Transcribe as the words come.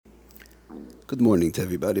Good morning to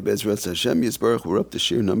everybody. Bezras Hashem Yisbarach. We're up to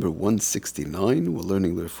shir number 169. We're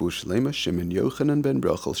learning L'Refuah Shlema, Shimon Yochanan ben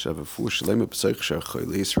Brachel, Shavafuah Shlema, B'Seich Shar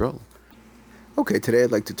Chayli Yisrael. Okay, today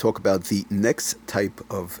I'd like to talk about the next type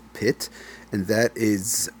of pit, and that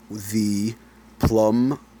is the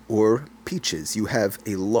plum or peaches. You have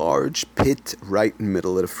a large pit right in the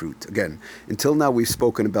middle of the fruit. Again, until now we've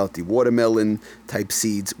spoken about the watermelon type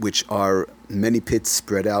seeds, which are many pits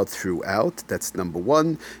spread out throughout. That's number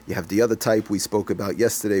one. You have the other type we spoke about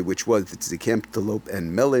yesterday, which was the cantaloupe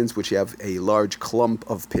and melons, which you have a large clump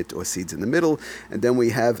of pit or seeds in the middle. And then we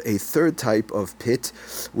have a third type of pit,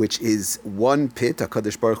 which is one pit.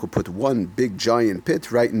 HaKadosh Baruch Hu put one big giant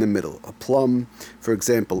pit right in the middle. A plum, for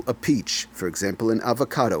example, a peach, for example, an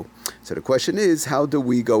avocado. So the question is, how do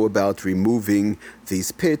we go about removing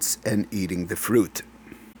these pits and eating the fruit?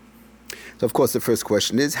 So, of course, the first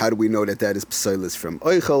question is, how do we know that that is p'seilis from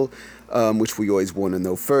oichel, which we always want to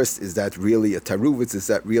know first. Is that really a taruvitz? Is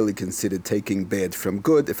that really considered taking bad from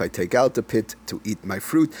good if I take out the pit to eat my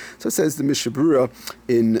fruit? So it says the Mishnah Berurah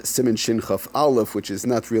in Siman Shin Chaf Aleph, which is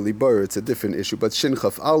not really bar, it's a different issue, but Shin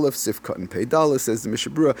Chaf Aleph, Sif Katan Pei Daleth, says the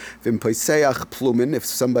Mishnah Berurah, Vim Peiseach Plumin, if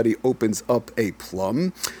somebody opens up a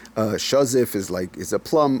plum, shazif is a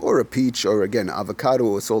plum or a peach or again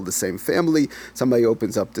avocado, it's all the same family. Somebody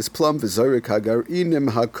opens up this plum, v'zorik hagarinim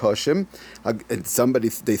hakoshim, and somebody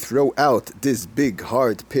they throw out this big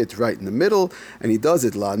hard pit right in the middle, and he does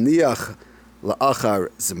it la'niach la'achar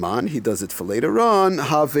zman. He does it for later on.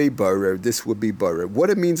 Have barer. This would be barer. What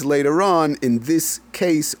it means later on in this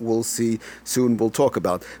case, we'll see soon. We'll talk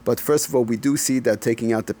about. But first of all, we do see that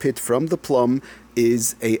taking out the pit from the plum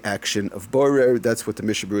is a action of barer. That's what the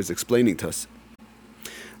Mishnah Berurah is explaining to us.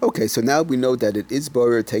 Okay, so now we know that it is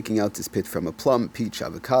barer, taking out this pit from a plum, peach,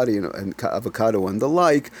 avocado, and the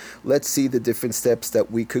like. Let's see the different steps that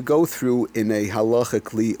we could go through in a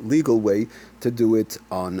halachically legal way to do it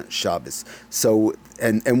on Shabbos. So,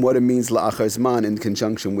 and what it means la'achar zman in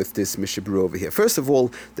conjunction with this Mishnah Berurah over here. First of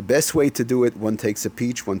all, the best way to do it, one takes a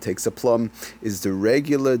peach, one takes a plum, is the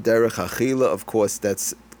regular derech achila. Of course,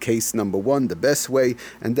 that's case number one, the best way,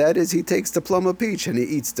 and that is he takes the plum or peach and he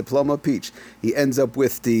eats the plum or peach. He ends up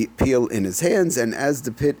with the peel in his hands, and as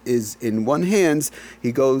the pit is in one hand,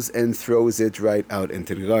 he goes and throws it right out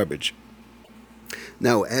into the garbage.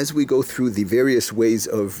 Now, as we go through the various ways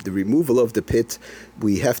of the removal of the pit,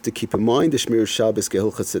 we have to keep in mind the Shmir Shabbos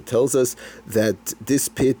Gehilchas tells us that this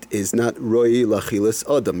pit is not roi lachilas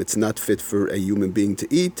adam. It's not fit for a human being to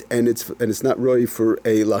eat, and it's not roi for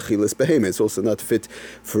a lachilas behemoth. It's also not fit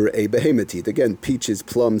for a behemoth to eat. Again, peaches,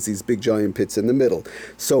 plums, these big giant pits in the middle.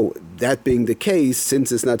 So that being the case,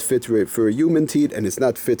 since it's not fit for a human to eat and it's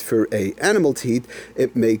not fit for a animal to eat,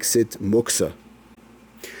 it makes it muksa.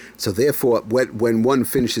 So therefore, when one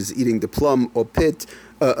finishes eating the plum or pit,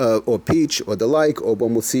 or peach or the like, or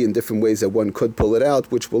one will see in different ways that one could pull it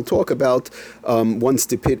out, which we'll talk about, once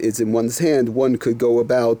the pit is in one's hand, one could go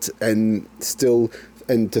about and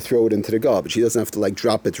to throw it into the garbage. He doesn't have to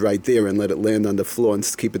drop it right there and let it land on the floor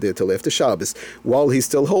and keep it there till after Shabbos. While he's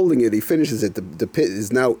still holding it, he finishes it. The pit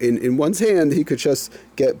is now in one's hand. He could just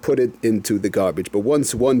put it into the garbage. But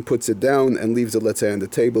once one puts it down and leaves it, let's say, on the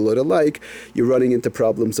table or the like, you're running into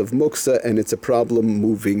problems of muksa, and it's a problem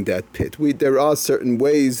moving that pit. There are certain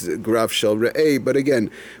ways, graf shel re'eh, but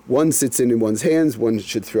again, once it's in one's hands, one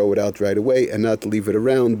should throw it out right away and not leave it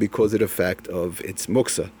around because of the fact of its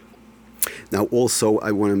muksa. Now, also,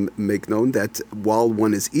 I want to make known that while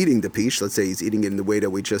one is eating the peach, let's say he's eating it in the way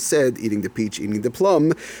that we just said, eating the peach, eating the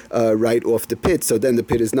plum, right off the pit, so then the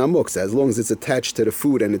pit is not muksa. As long as it's attached to the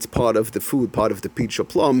food and it's part of the food, part of the peach or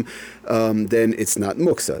plum, then it's not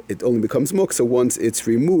muksa. It only becomes muksa once it's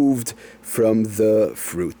removed from the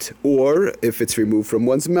fruit, or if it's removed from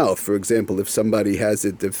one's mouth. For example, if somebody has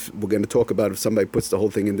it, if we're going to talk about if somebody puts the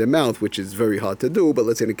whole thing in their mouth, which is very hard to do, but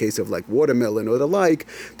let's say in the case of watermelon or the like,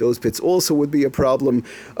 those pits also would be a problem,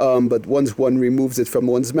 but once one removes it from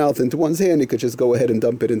one's mouth into one's hand, he could just go ahead and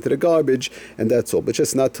dump it into the garbage, and that's all. But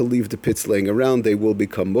just not to leave the pits laying around, they will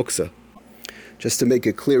become muksa. Just to make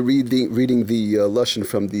it clear, reading the lashon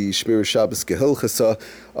from the Shmir Shabbos Gehilchasa,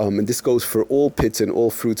 and this goes for all pits and all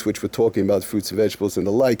fruits, which we're talking about, fruits and vegetables and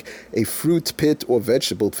the like. A fruit pit or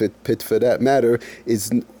vegetable pit for that matter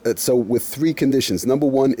is so with three conditions. Number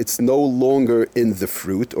one, it's no longer in the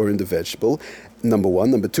fruit or in the vegetable. Number one.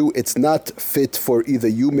 Number two, it's not fit for either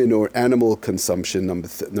human or animal consumption.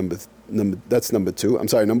 That's number two. I'm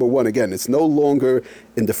sorry, number one, again, it's no longer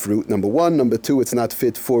in the fruit, number one. Number two, it's not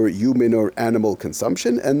fit for human or animal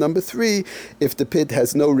consumption. And number three, if the pit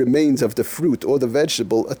has no remains of the fruit or the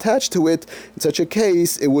vegetable attached to it, in such a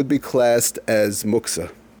case, it would be classed as muksa.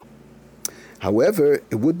 However,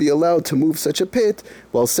 it would be allowed to move such a pit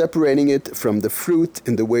while separating it from the fruit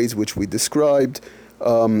in the ways which we described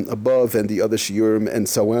above, and the other shiurim and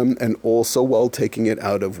so on, and also while taking it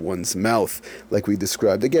out of one's mouth, like we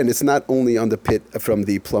described. Again, it's not only on the pit from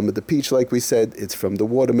the plum of the peach, like we said, it's from the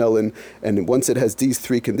watermelon, and once it has these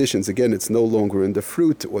three conditions, again, it's no longer in the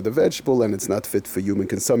fruit or the vegetable, and it's not fit for human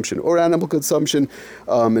consumption or animal consumption,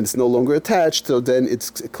 and it's no longer attached, so then it's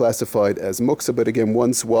classified as muksa. But again,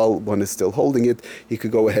 once while one is still holding it, he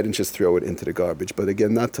could go ahead and just throw it into the garbage. But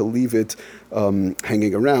again, not to leave it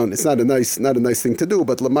hanging around. It's not a nice thing to do,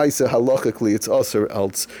 but lamaisa halachically it's aser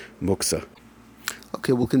als muksa.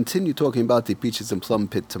 Okay, we'll continue talking about the peaches and plum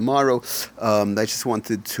pit tomorrow. I just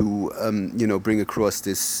wanted to bring across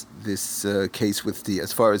this case with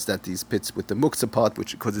as far as that these pits with the muksa pot,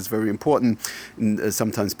 which because it's very important, and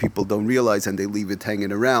sometimes people don't realize and they leave it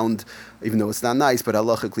hanging around, even though it's not nice, but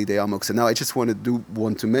halachically they are muksa. Now I just want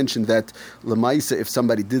to mention that lamaisa, if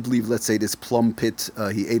somebody did leave, let's say, this plum pit,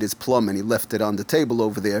 he ate his plum and he left it on the table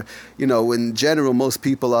over there, in general most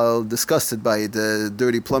people are disgusted by the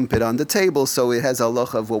dirty plum pit on the table, so it has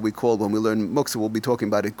halacha of what we call, when we learn muksa, we'll be talking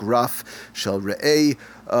about it, graf shel re'eh,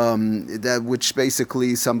 that which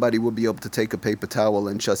basically somebody will be able to take a paper towel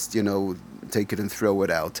and just take it and throw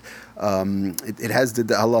it out. It has the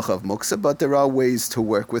halacha of muksa, but there are ways to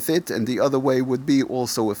work with it. And the other way would be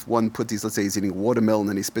also if one put these, let's say he's eating watermelon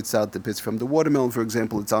and he spits out the pits from the watermelon, for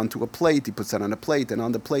example, it's onto a plate, he puts that on a plate, and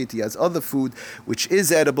on the plate he has other food which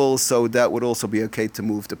is edible, so that would also be okay to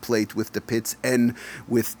move the plate with the pits and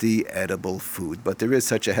with the edible food. But there is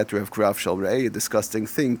such a heter of graf shel re'eh, a disgusting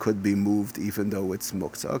thing could be moved even though it's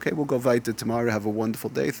muksa. Okay, we'll go weiter tomorrow. Have a wonderful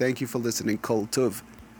day. Thank you for listening. Kol Tuv.